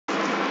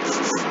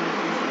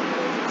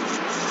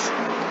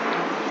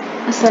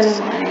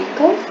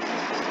Assalamualaikum.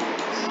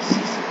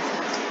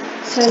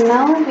 So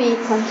now we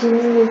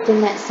continue with the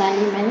next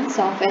elements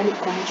of valid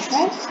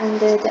contract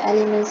under the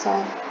elements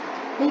of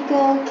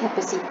legal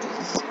capacity.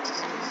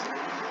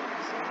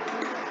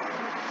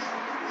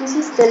 This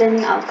is the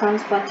learning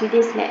outcomes for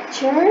today's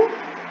lecture.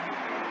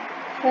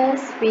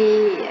 First,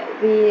 we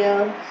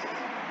will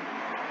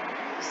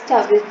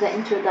start with the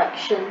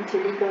introduction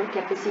to legal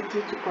capacity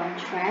to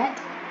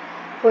contract,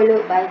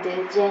 followed by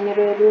the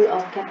general rule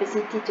of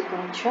capacity to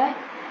contract,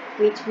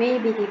 which may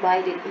be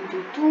divided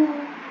into two.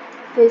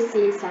 First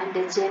is on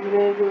the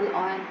general rule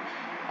on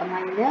a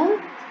minor,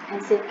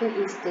 and second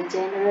is the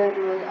general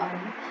rule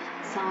on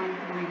sound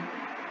mind,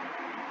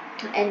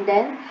 and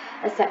then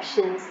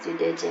exceptions to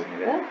the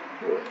general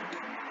rule.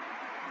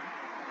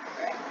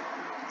 Right.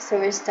 So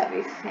we'll start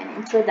with an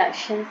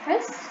introduction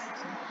first.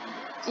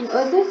 In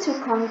order to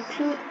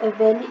conclude a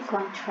valid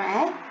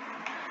contract,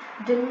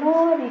 the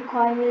law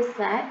requires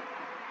that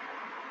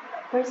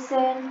a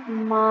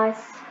person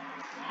must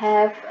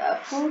have a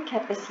full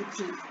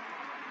capacity.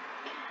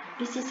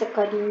 This is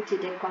according to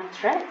the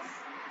Contracts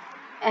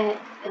Act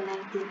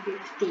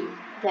 1950.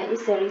 There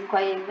is a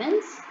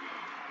requirement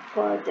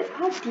for the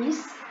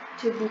parties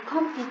to be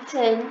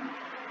competent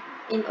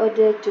in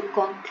order to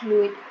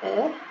conclude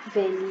a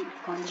valid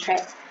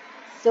contract.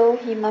 So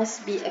he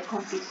must be a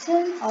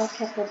competent or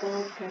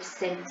capable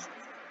person.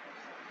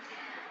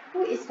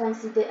 Who is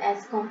considered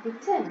as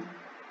competent?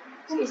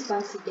 Who is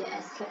considered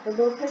as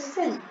capable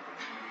person?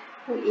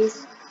 Who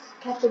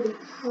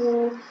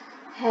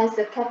has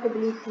the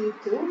capability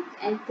to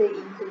enter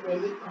into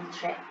valid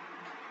contract?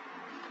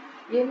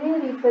 You may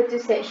refer to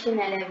section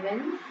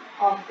 11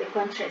 of the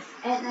Contracts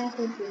Act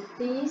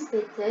 1950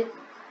 stated,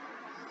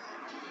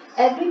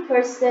 every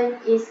person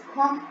is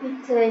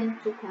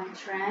competent to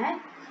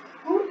contract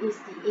who is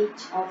the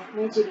age of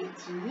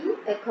majority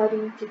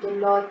according to the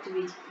law to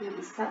which he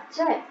is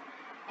subject,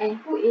 and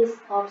who is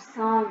of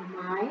sound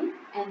mind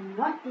and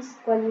not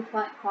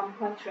disqualified from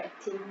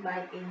contracting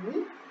by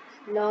any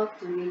law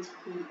to which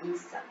he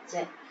is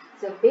subject.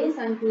 So based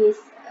on this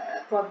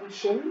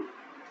provision,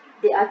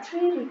 there are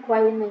three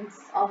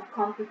requirements of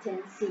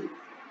competency.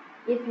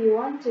 If you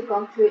want to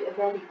conclude a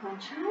valid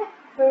contract,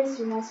 first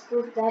you must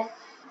prove that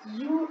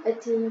you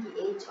attain the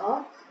age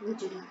of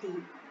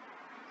majority,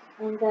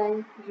 and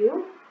then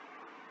you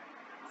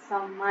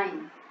sound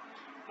mind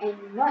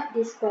and not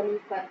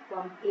disqualified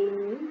from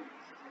any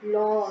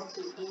law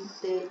to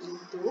enter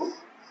into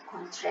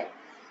contract.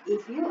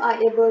 If you are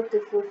able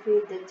to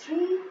fulfill the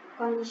three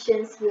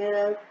conditions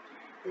here,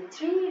 the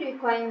three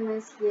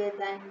requirements here,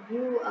 then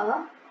you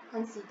are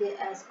considered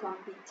as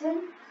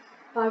competent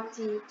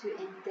party to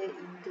enter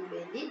into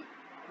valid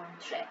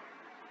contract.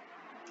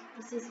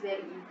 This is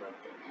very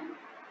important.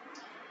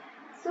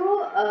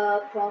 So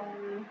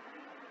from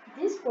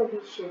these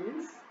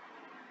provisions,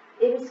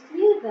 it is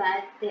clear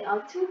that there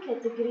are two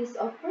categories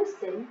of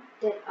person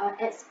that are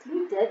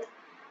excluded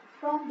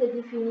from the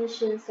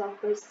definitions of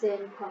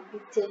person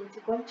competent to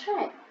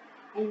contract,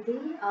 and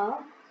they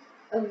are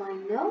a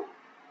minor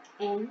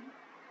and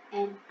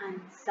an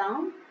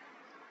unsound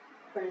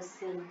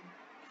person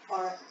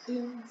or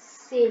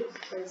insane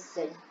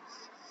person.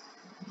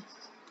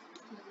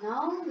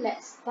 Now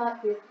let's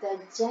start with the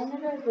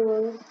general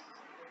rule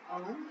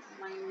on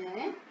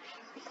minor.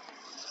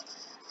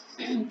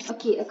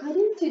 Okay,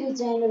 according to the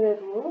general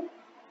rule,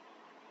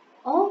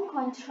 all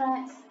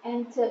contracts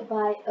entered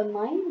by a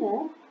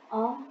minor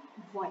are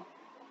void,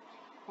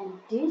 and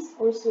this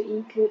also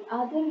include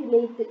other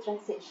related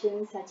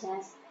transactions such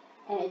as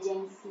an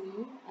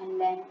agency and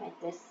land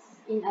matters.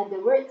 In other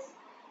words,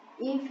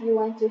 if you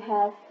want to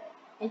have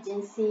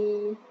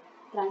agency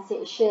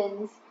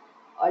transactions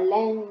or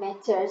land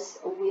matters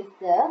with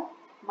the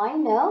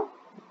minor,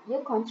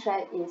 your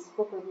contract is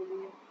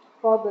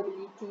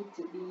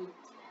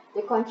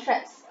the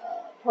contract's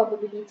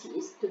probability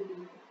is to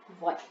be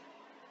void.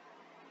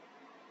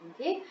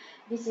 Okay,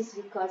 this is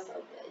because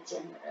of the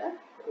general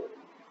rule.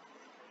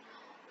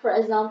 For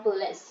example,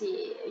 let's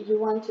say you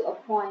want to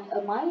appoint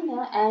a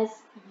minor as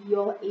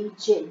your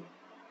agent.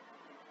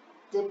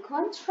 The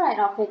contract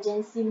of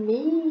agency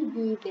may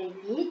be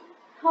valid,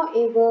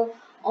 however,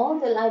 all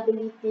the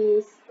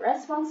liabilities,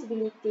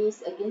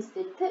 responsibilities against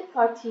the third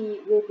party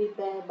will be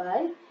borne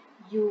by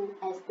you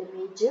as the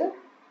major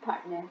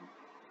partner.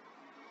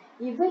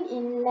 Even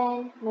in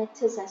land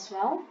matters as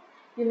well,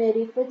 you may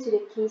refer to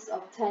the case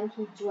of Tan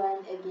Hee Juan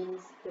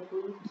against the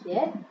Boon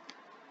Kiat.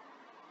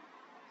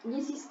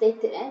 This is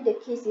stated, and the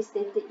case is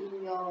stated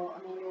in your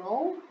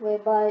manual,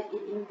 whereby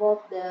it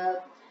involved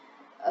the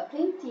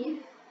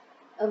plaintiff,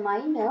 a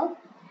minor,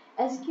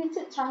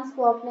 executed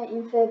transfer of land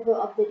in favor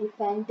of the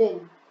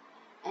defendant,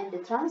 and the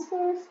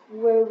transfers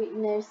were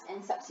witnessed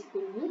and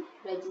subsequently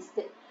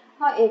registered.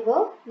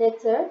 However,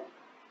 later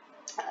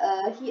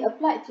he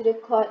applied to the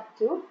court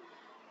to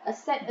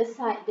set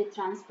aside the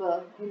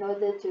transfer in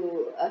order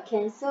to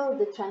cancel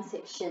the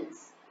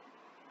transactions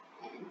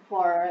and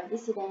for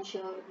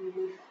incidential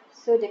relief.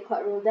 So the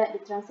court ruled that the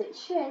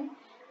transaction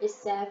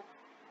itself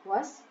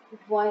was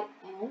void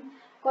and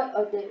court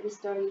ordered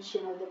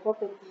restoration of the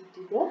property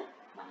to the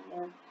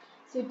minor.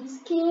 So this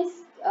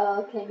case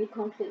can be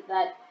concluded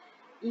that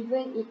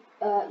even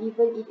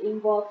it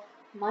involves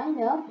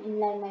minor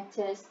inland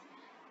matters,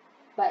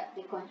 but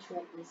the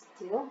contract is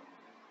still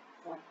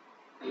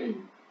void.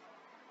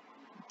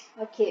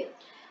 Okay,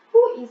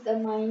 who is a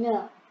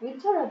minor? We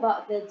talk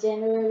about the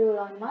general rule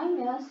on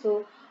minor,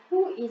 so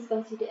who is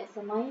considered as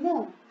a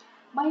minor?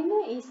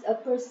 Minor is a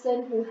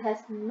person who has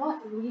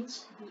not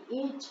reached the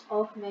age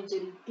of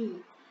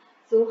majority.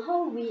 So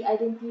how we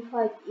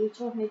identify the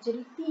age of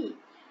majority?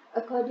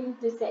 According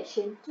to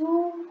section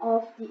 2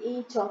 of the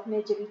Age of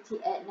Majority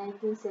Act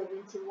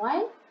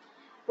 1971,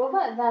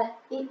 provide that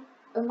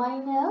a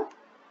minor,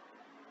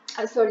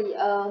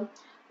 a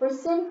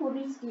person who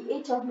reached the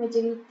age of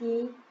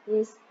majority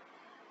is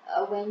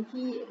when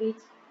he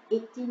reached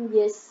 18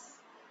 years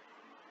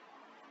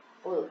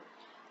old.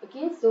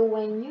 Okay, so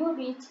when you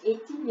reach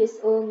 18 years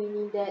old,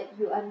 meaning that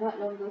you are not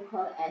longer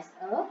called as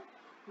a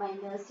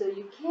minor, so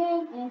you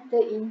can enter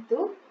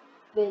into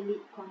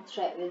valid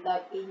contract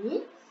without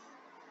any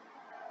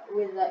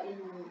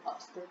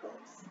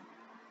obstacles.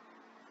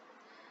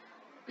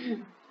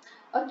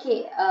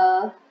 Okay,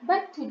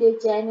 back to the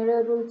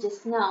general rule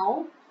just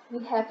now.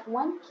 We have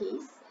one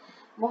case,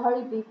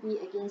 Mohari Bibi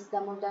against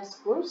Damodar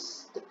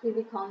Schools. The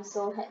Privy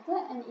Council had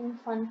that an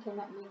infant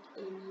cannot make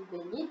any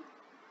valid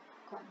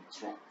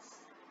contracts.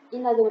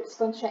 In other words,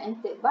 contract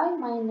entered by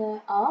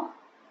minor are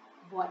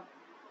void.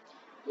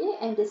 Okay,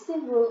 and the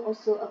same rule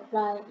also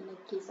apply in the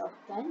case of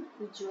Tan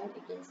Hijuan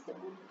against the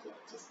Bumi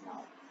just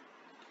now.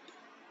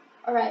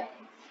 Alright,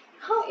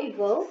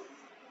 however,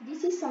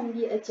 this is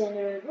only a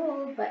general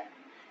rule, but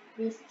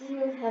we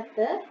still have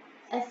the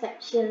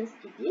exceptions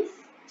to this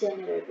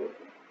general rule.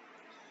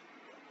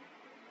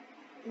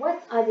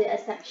 What are the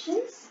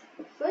exceptions?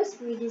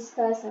 First, we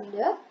discuss on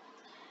the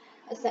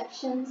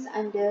exceptions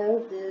under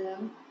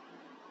the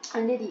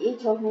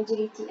Age of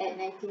Majority Act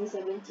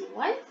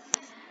 1971.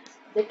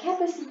 The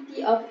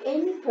capacity of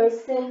any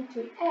person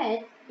to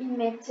act in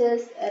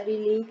matters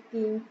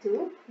relating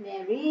to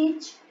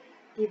marriage,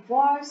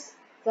 divorce,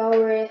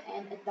 dowry,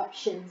 and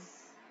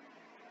adoptions.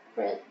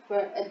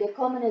 The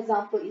common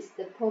example is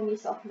the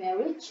promise of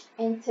marriage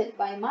entered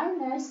by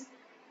minors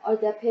or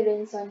their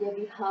parents on their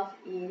behalf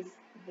is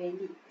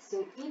valid.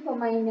 So if a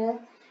minor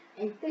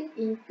entered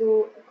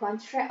into a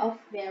contract of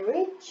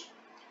marriage,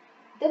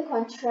 the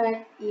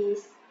contract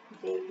is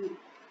valid.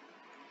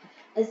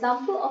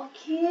 Example of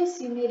case,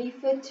 you may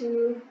refer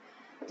to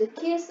the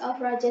case of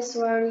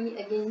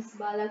Rajeswari against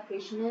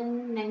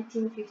Balakrishnan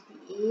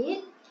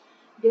 1958.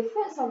 The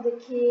facts of the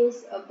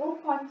case,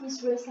 both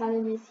parties were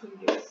Salamese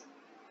Hindus.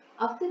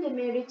 After the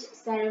marriage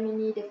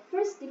ceremony, the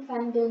first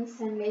defendant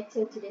sent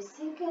letter to the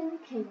second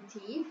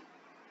plaintiff.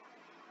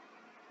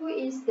 Who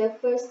is the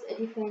first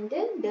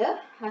defendant? The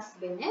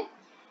husband.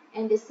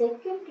 And the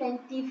second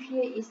plaintiff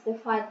here is the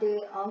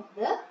father of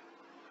the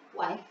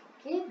wife.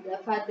 Okay, the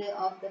father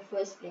of the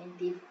first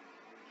plaintiff.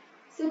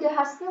 So the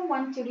husband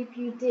wants to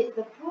repudiate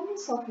the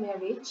promise of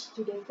marriage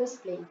to the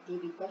first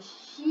plaintiff because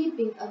she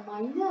being a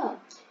minor.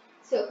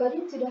 So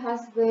according to the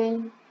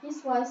husband,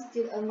 his wife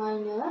still a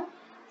minor,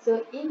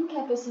 so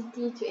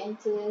incapacity to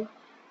enter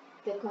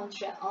the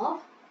contract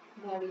of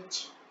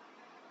marriage.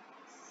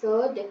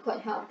 So the court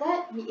held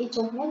that the age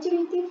of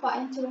majority for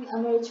entering a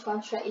marriage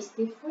contract is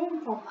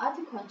different from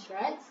other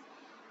contracts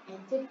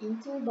entered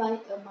into by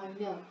a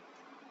minor.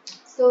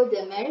 So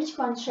the marriage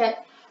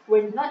contract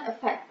were not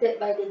affected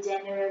by the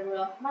general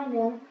rule of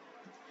minor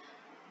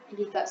in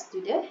regards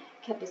to the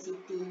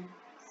capacity.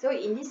 So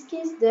in this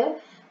case, the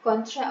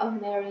contract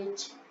of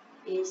marriage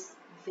is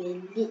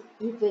valid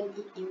even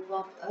it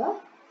involves a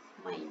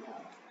minor.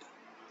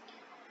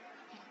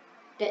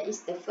 That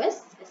is the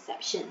first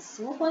exception.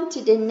 Move on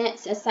to the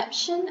next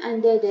exception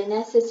under the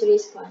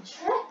necessaries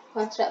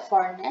contract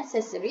for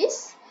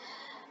necessaries.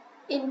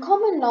 In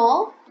common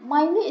law,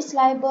 minor is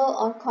liable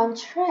on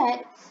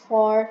contract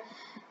for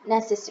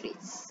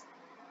necessaries.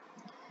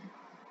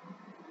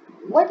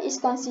 What is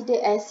considered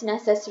as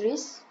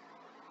necessaries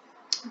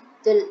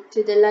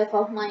to the life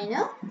of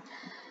minor?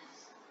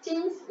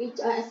 Things which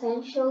are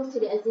essential to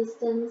the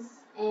existence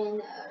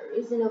and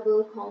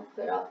reasonable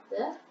comfort of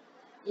the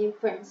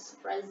infants.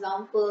 For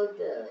example,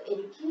 the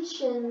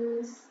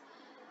educations,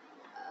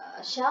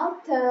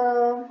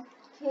 shelter,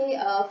 okay,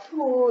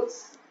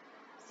 foods,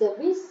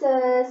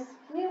 services,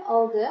 okay,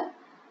 all the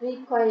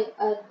required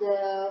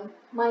the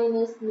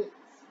minor's needs.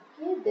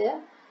 Okay,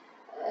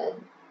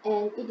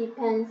 and it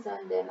depends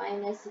on the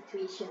minor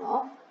situation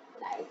of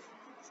life.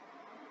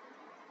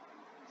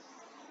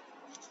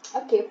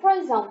 Okay, for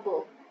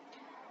example,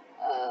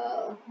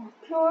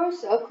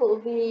 clothes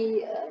could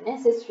be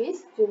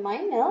necessaries to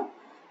minor,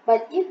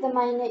 but if the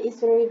minor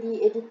is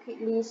already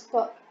adequately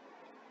stocked,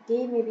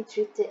 they may be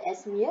treated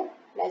as mere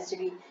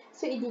luxury.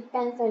 So it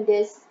depends on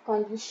the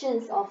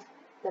conditions of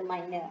the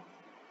minor.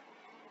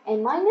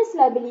 And minor's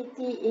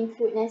liability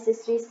include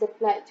necessaries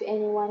supplied to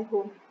anyone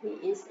whom he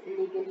is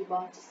legally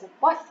bound to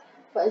support.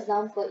 For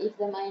example, if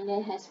the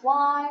minor has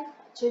wife,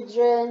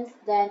 children,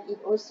 then it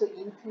also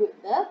include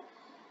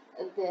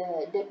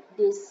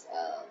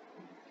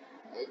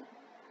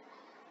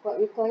what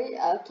we call it,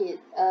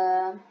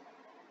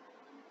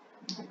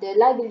 the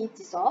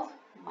liabilities of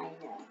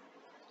minor.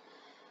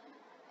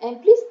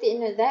 And please take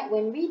note that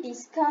when we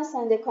discuss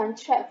on the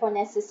contract for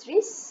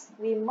necessaries,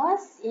 we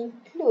must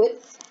include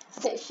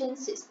section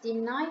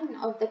 69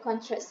 of the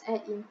Contracts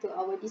Act into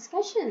our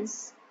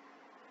discussions.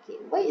 Okay,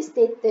 what is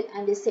stated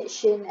under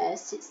section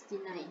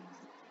 69?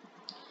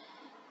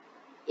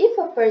 If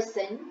a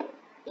person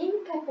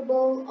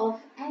incapable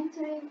of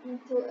entering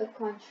into a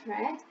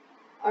contract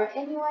or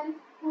anyone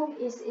whom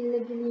is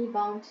illegally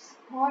bound to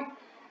support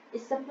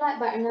is supplied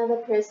by another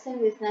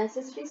person with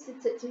necessaries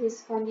suited to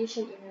his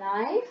condition in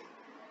life,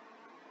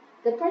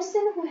 the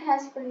person who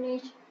has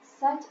furnished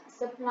such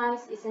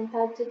supplies is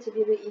entitled to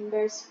be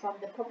reimbursed from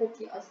the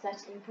property of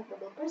such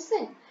incapable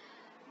person.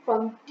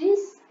 From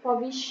this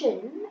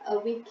provision,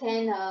 we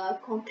can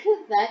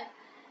conclude that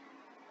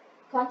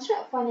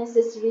contract for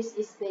necessaries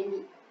is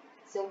valid.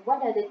 So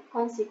what are the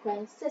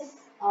consequences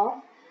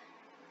of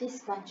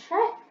this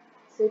contract?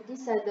 So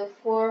these are the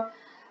four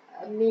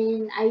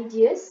main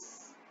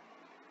ideas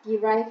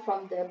derived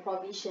from the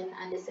provision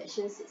under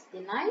section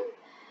 69.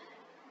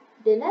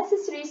 The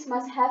necessaries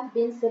must have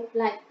been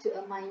supplied to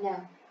a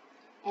minor,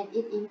 and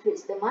it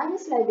includes the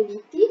minor's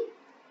liability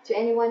to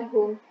anyone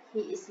whom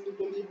he is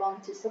legally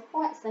bound to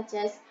support, such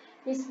as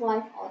his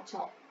wife or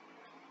child.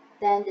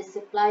 Then the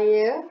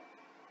supplier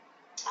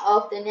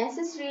of the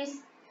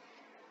necessaries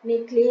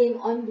may claim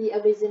only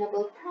a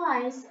reasonable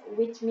price,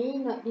 which may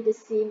not be the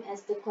same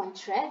as the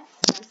contract.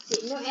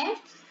 Take note,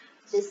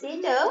 the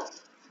seller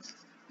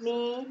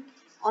may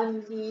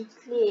only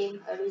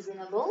claim a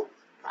reasonable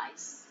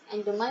price,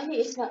 and the minor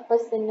is not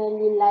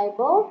personally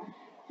liable.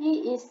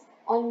 He is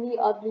only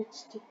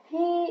obliged to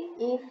pay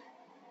if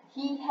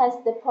he has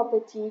the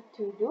property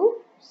to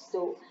do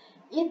so.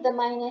 If the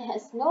minor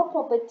has no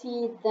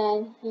property,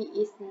 then he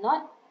is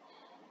not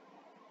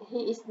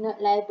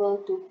liable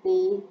to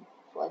pay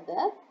for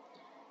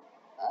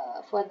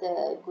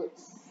the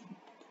goods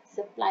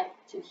supplied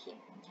to him.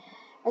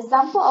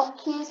 Example of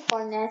case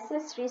for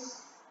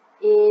necessaries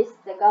is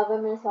the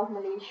government of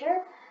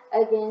Malaysia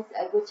against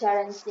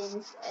Gujarat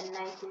since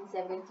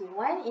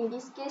 1971. In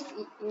this case,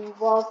 it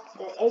involved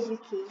the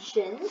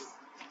educations.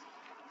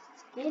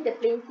 Okay, the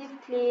plaintiff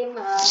claimed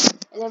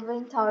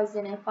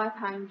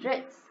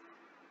 11,500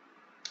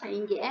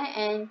 ringgit,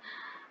 and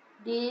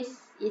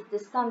this is the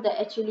sum that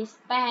actually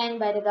spent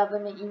by the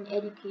government in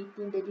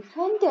educating the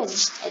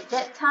defendant. At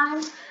that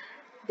time,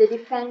 the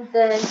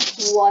defendant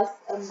was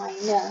a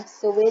minor.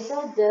 So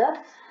whether the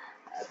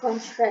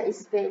contract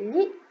is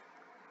valid,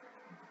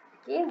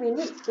 okay, we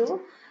need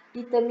to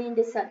determine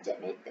the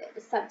subject matter.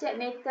 The subject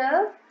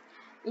matter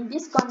in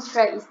this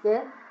contract is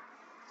the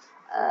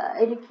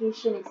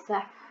education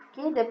itself.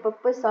 Okay, the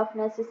purpose of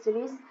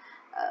necessaries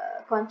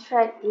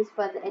contract is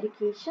for the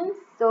education.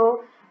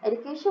 So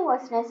education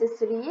was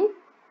necessary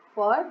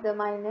for the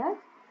minor,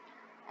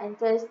 and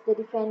thus the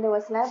defender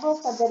was liable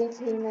for the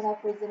repayment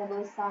of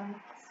reasonable sum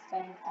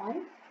spent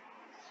on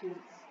him.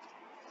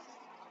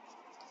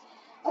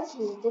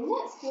 Okay, the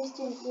next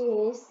question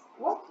is,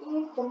 what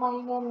if the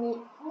minor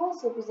made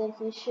false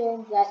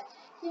representation that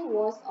he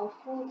was of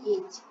full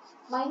age?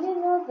 Minor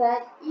know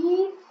that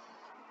if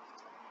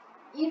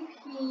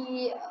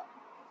he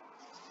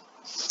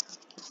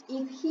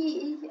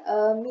made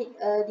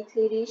a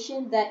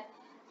declaration that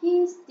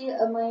he is still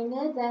a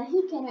minor, then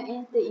he cannot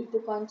enter into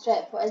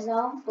contract. For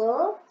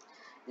example,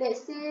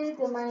 let's say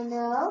the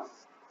minor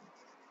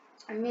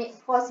made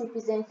false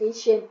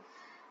representation.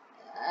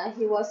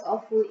 He was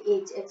of full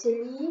age.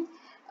 Actually,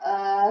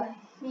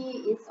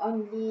 he is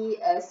only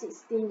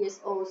 16 years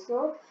old,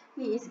 so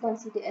he is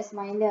considered as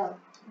minor.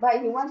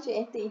 But he wants to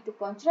enter into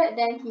contract,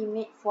 then he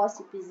made false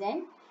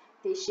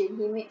representation.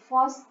 He made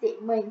false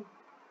statement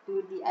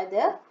to the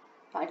other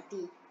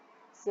party.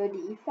 So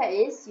the effect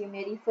is, you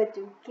may refer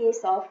to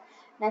case of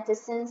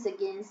Nathansons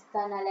against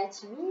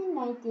Thanalachmi,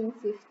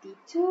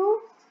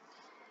 1952.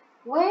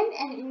 When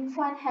an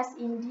infant has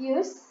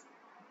induced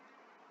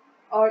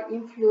or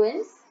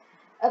influenced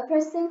a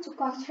person to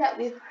contract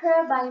with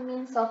her by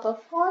means of a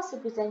false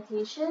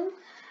representation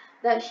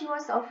that she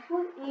was of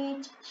full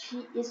age,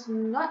 she is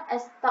not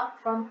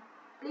stopped from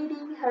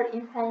pleading her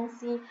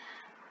infancy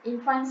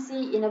in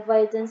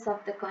avoidance of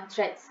the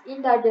contracts.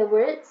 In other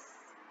words,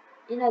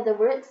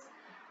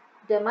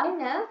 the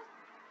minor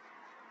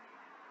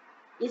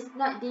is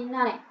not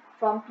denied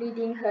from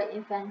pleading her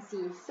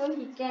infancy, so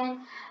he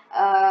can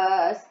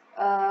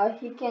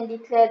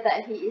declare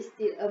that he is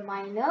still a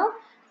minor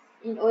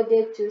in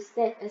order to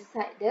set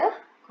aside the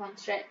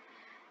contract.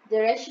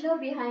 The rationale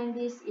behind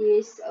this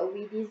is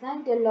we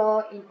design the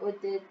law in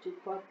order to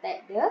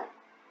protect the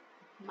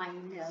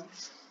minor.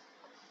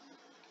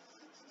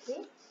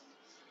 Okay.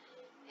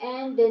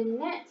 And the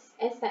next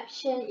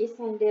exception is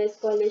under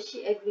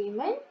scholarship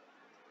agreement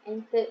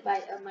entered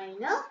by a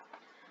minor.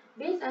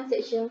 Based on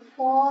Section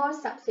 4,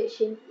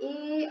 Subsection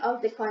A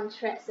of the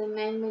Contracts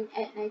Amendment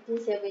Act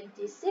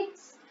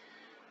 1976,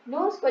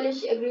 no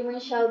scholarship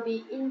agreement shall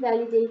be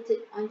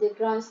invalidated on the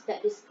grounds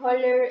that the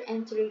scholar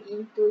entering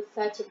into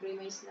such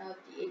agreement is now of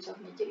the age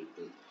of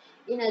majority.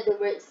 In other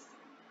words,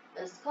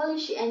 A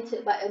scholarship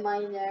entered by a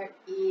minor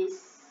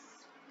is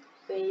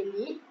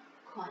valid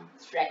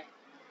contract.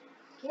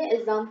 Okay,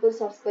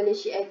 examples of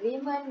scholarship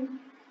agreement: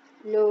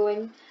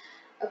 loan,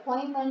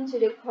 appointment to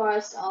the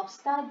course of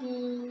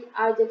study,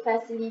 other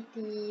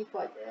facility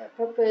for the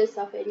purpose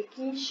of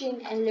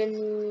education and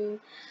learning,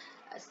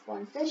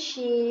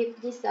 sponsorship.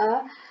 These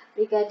are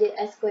regarded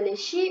as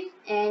scholarship,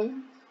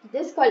 and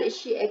the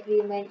scholarship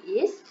agreement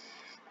is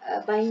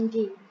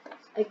binding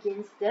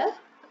against the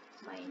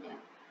minor.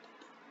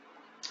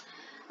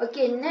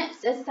 Okay,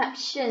 next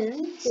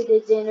exception to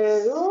the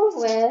general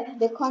rule, where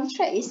the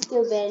contract is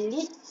still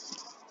valid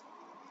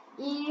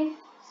if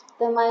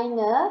the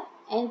minor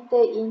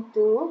enter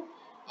into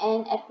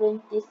an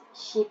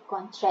apprenticeship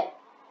contract.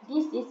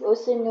 This is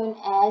also known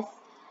as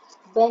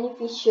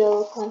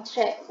beneficial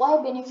contract.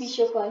 Why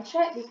beneficial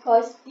contract?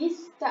 Because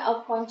this type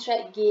of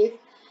contract gives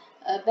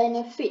a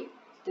benefit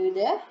to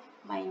the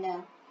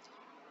minor.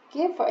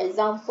 Okay, for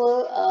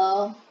example,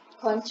 a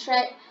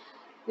contract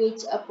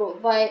which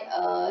provide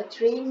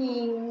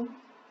training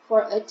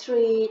for a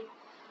trade,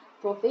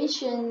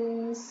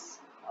 professions,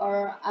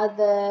 or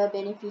other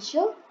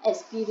beneficial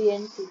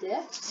experience to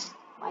the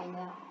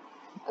minor.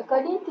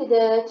 According to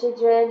the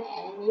Children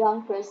and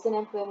Young Person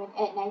Employment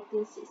Act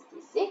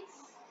 1966,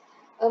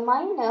 a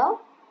minor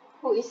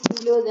who is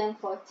below than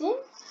 14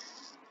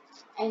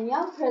 and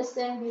young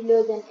person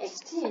below than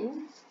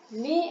 18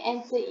 may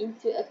enter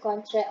into a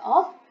contract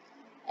of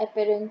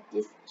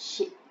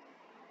apprenticeship.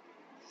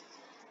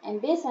 And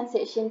based on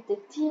section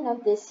 13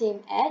 of the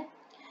same act,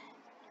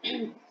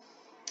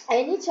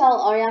 any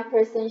child or young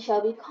person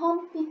shall be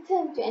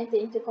competent to enter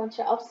into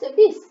contract of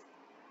service.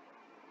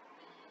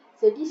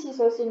 So this is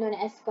also known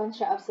as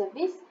contract of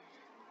service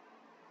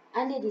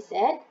under this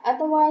act,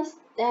 otherwise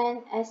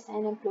than as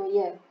an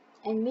employer,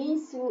 and may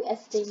sue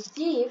as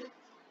plaintiff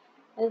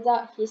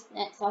without his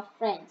nets of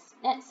friends.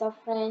 Nets of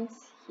friends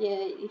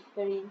here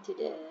referring to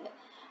the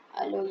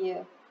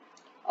lawyer,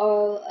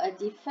 or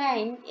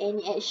defend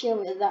any action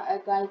without a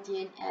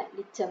guardian ad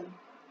litem,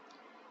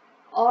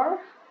 or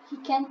he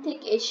can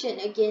take action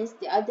against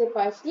the other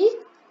party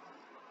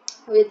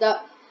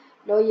without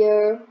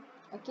lawyer,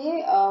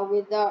 okay,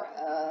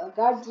 without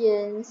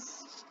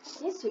guardians,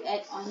 okay, to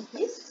act on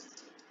his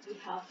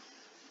behalf.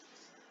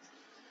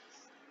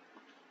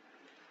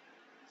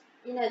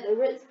 In other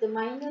words, the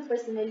minor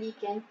personally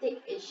can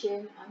take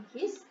action on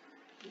his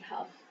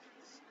behalf.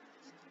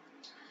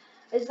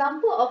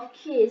 Example of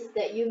case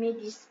that you may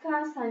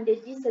discuss under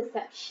these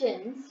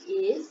exceptions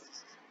is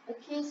a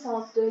case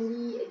of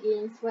Dolly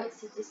against White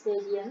City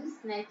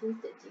Stadiums,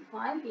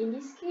 1935. In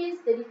this case,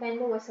 the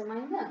defendant was a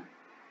minor,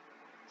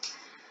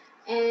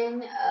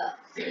 and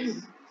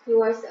he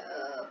was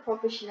a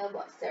professional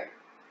boxer.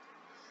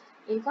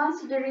 In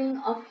considering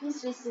of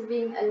his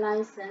receiving a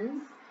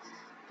license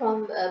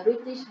from a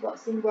British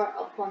Boxing Board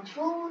of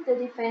Control, the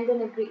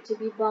defendant agreed to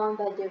be bound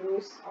by the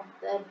rules of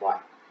the board.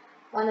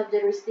 One of the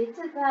rules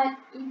stated that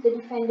if the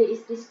defendant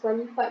is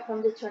disqualified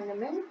from the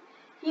tournament,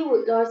 he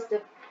would lose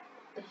the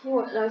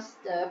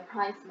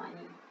prize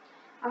money.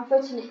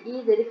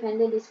 Unfortunately, the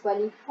defendant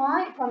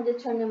disqualified from the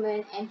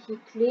tournament and he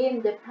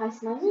claimed the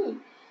prize money.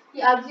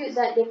 He argued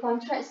that the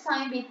contract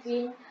signed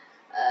between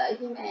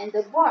him and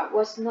the board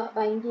was not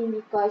binding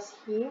because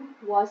he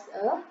was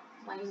a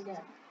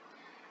minor.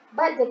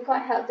 But the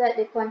court held that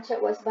the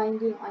contract was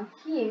binding on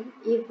him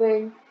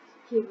even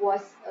he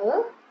was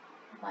a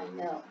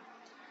minor.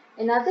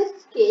 Another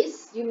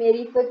case, you may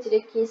refer to the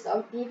case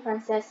of D.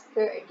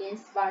 Francesca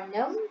against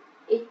Barnum,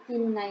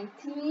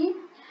 1890,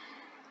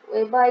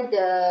 whereby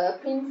the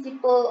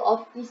principle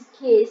of this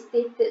case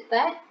stated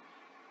that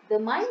the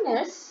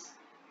minors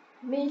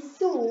may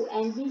sue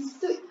and be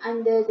sued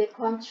under the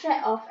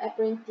contract of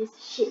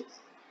apprenticeship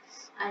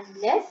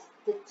unless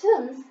the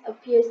terms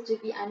appears to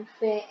be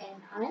unfair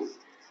and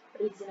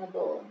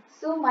unreasonable.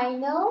 So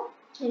minor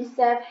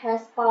himself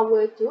has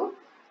power to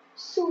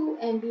sue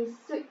and be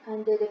sued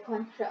under the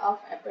contract of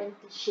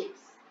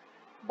apprenticeships.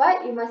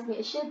 But you must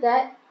make sure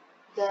that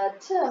the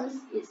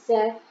terms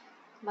itself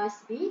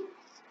must be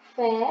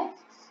fair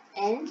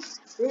and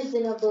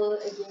reasonable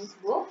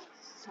against both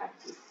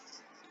parties.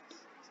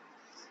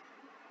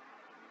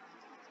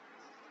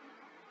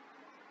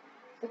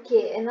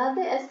 Okay,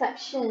 another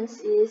exception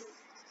is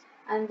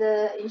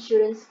under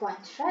insurance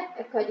contract.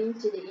 According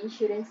to the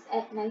Insurance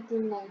Act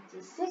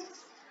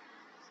 1996,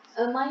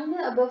 a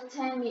minor above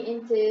 10 may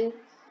enter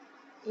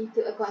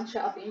into a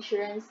contract of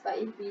insurance, but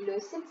if below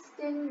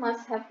 16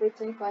 must have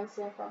written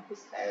consent from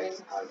his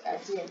parent or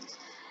guardian.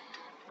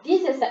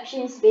 This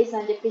exception is based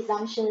on the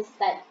presumptions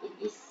that it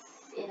is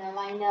in a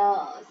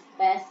minor's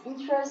best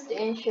interest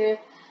to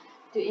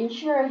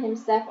insure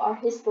himself or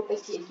his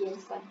property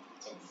against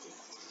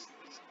contingencies.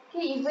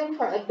 Okay, even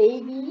for a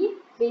baby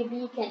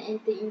can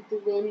enter into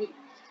valid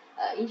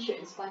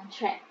insurance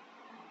contract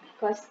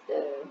because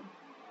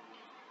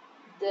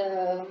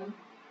the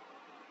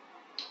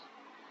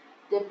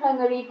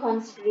primary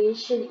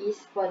consideration is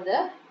for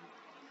the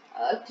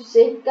to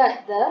safeguard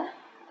the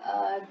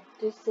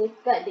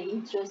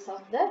interest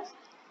of the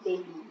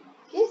baby.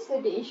 Okay,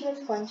 so the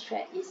insurance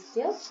contract is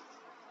still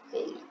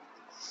valid.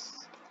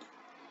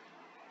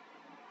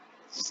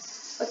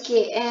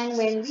 Okay, and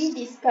when we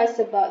discuss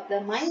about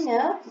the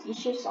minor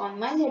issues on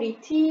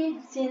minority,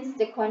 since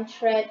the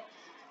contract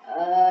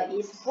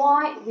is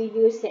void, we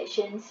use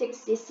section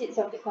 66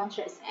 of the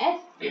Contracts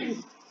Act.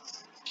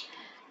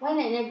 When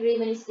an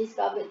agreement is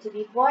discovered to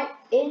be void,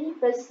 any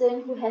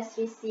person who has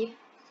received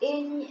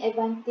any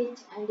advantage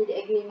under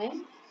the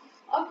agreement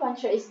or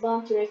contract is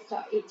bound to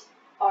restore it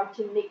or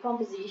to make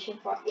compensation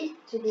for it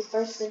to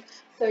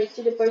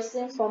the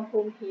person from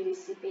whom he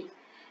received it.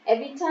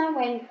 Every time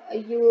when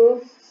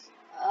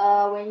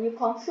you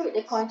conclude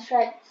the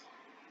contract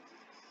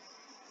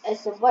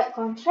as a void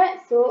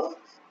contract, so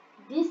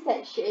this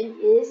section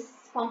is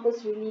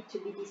compulsory to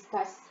be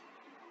discussed.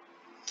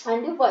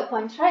 Under void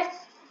contract,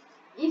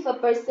 if a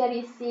person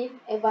receives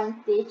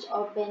advantage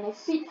or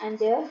benefit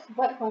under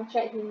void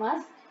contract, he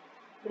must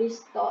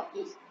restore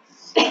it.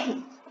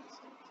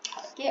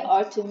 Okay,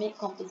 or to make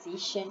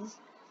compensation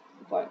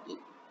for it.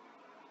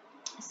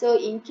 So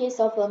in case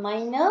of a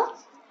minor,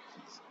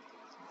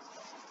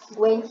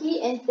 when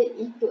he entered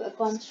into a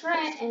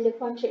contract and the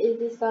contract is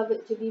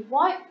discovered to be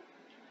void,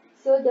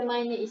 so the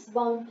minor is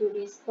bound to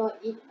restore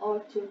it or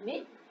to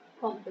make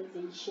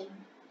compensation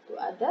to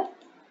other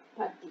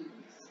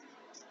parties.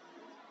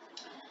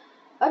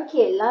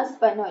 Okay, last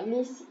but not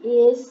least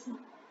is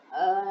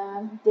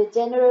the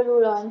general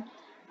rule on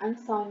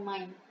unsound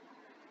mind.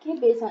 Okay,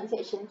 based on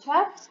section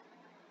 12,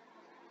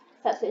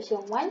 subsection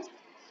 1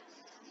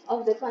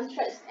 of the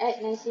Contracts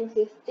Act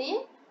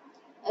 1950,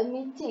 a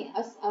meeting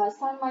of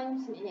sound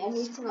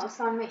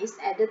mind is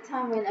at the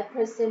time when a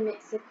person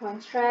makes a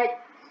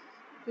contract.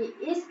 He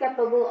is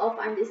capable of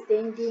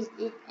understanding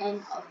it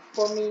and of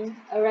forming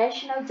a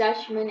rational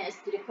judgment as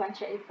to the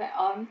contract effect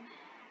on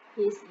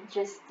his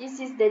interest. This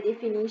is the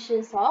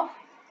definitions of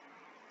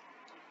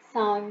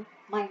sound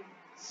mind.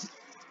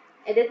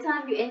 At the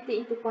time you enter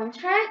into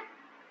contract,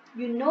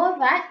 you know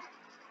that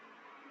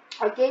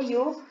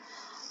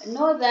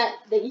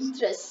the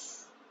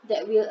interest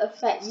that will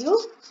affect you.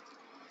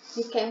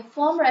 You can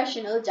form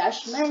rational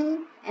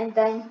judgment, and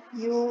then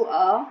you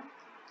are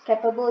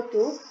capable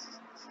to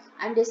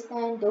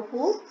understand the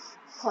whole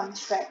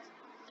contract.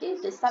 Okay,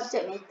 the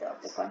subject matter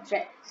of the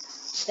contract.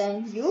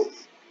 Then you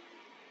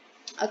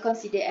are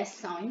considered as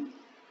sound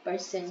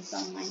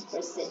mind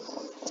person.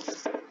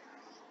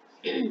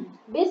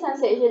 Based on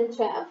section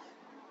 12,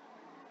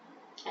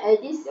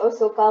 this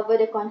also covers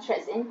the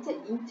contracts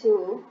entered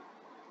into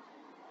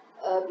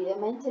be a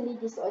mentally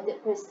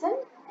disordered person,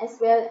 as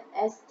well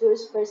as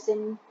those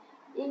persons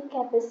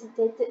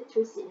incapacitated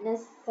through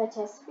sickness such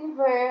as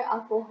fever,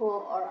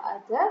 alcohol, or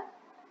other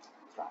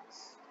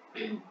drugs.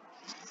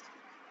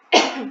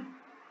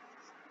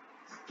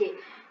 Okay,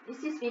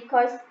 this is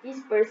because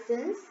these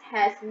persons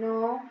has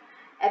no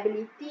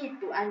ability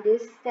to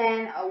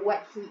understand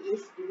what he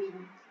is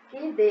doing.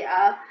 Okay, they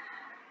are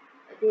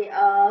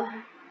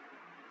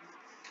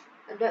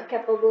not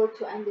capable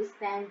to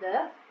understand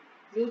the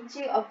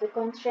nature of the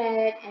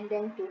contract and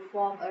then to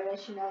form a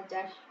rational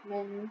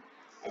judgment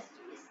as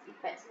to its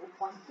effects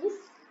upon his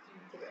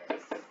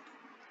interest.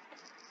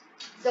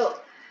 So,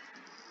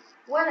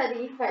 what are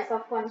the effects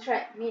of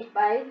contract made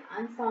by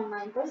unsound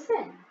mind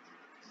person?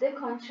 The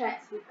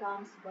contracts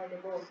becomes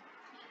voidable.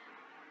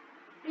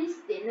 Please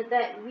note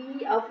that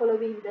we are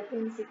following the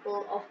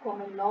principle of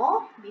common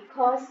law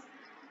because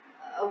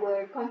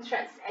our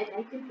Contracts Act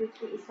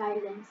 1950 is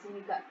silent in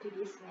regard to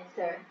this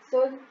matter.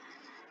 So,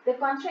 the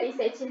contract is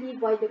actually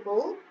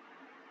voidable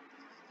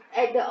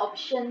at the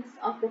options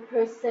of the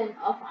person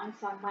of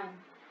unsound mind,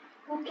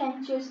 who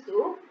can choose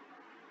to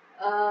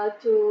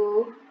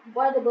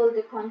voidable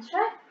the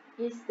contract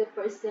is the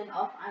person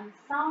of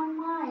unsound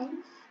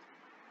mind,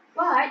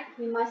 but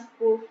he must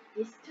prove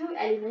these two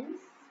elements.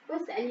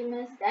 First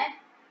element is that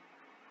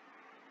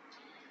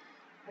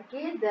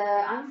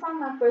the unsound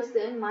mind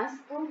person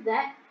must prove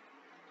that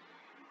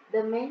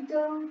the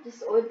mental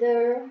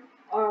disorder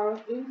or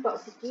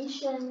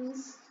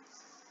intoxications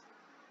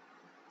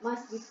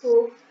must be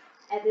proved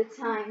at the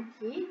time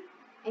he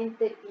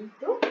entered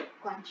into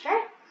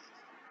contract,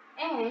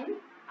 and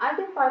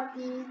other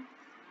party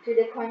to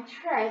the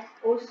contract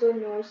also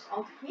knows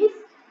of his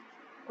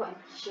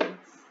conditions.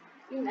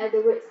 In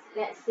other words,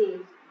 let's say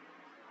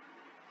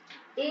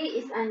A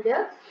is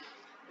under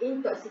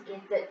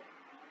intoxicated.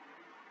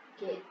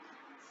 Okay,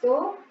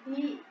 so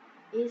he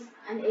is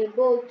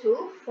unable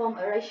to form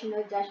a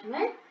rational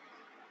judgment,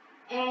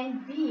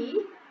 and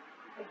B,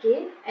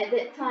 at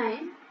that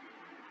time,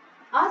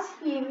 ask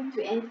him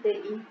to enter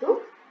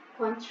into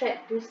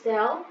contract to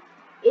sell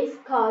his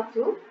car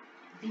to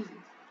B.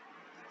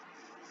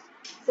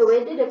 So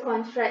whether the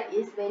contract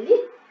is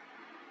valid,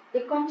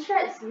 the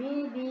contracts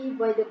will be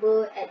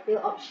voidable at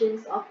the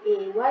options of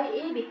A. Why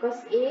A? Because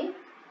A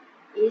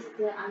is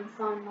the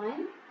unsound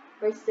mind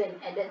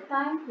person. At that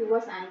time, he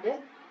was under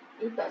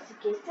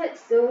intoxicated,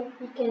 so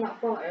he cannot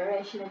form a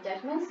rational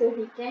judgment, so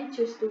he can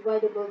choose to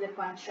voidable the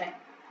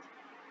contract.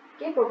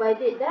 Okay,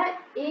 provided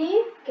that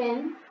A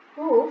can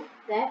prove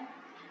that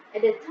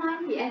at the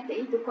time he entered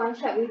into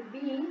contract with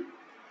B,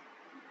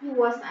 he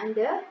was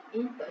under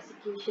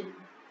intoxication,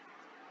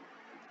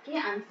 okay,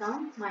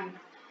 unsound mind,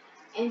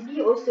 and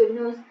B also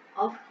knows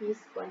of his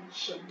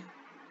condition.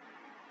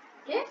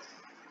 Okay,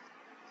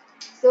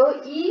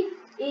 so if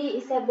A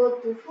is able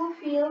to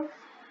fulfill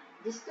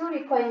these two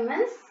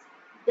requirements,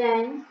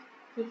 then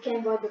he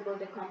can voidable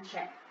the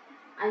contract.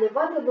 Under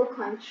voidable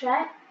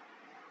contract,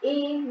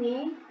 A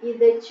may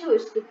either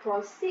choose to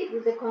proceed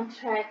with the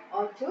contract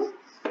or to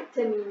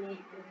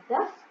terminate with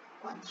the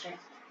contract.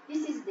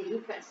 This is the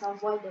effects of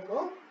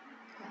voidable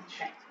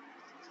contract.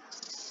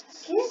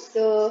 Okay,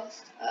 so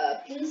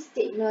please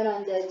take note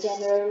on the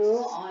general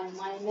rule on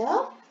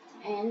minor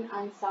and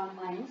unsound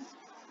mind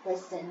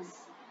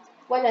persons.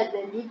 What are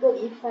the legal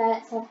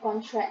effects of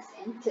contracts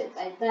entered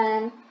by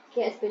them?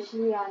 Okay,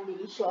 especially on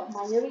the issue of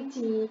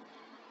minority,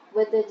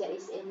 whether there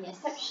is any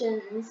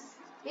exceptions.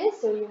 Okay,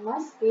 so you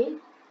must pay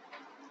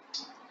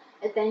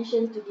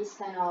attention to this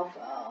kind of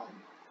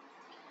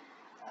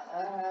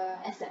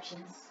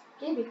exceptions.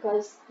 Okay,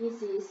 because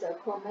this is a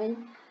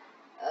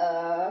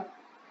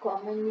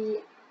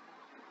commonly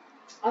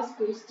asked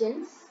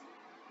questions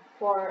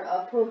for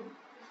a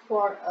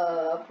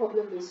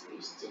problem-based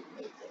question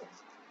later.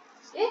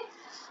 Okay.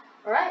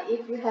 Alright.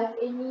 If you have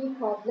any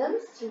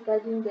problems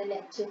regarding the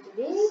lecture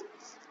today,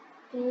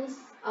 please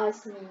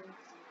ask me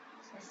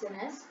as soon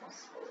as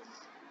possible.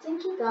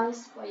 Thank you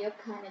guys for your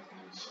kind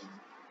attention.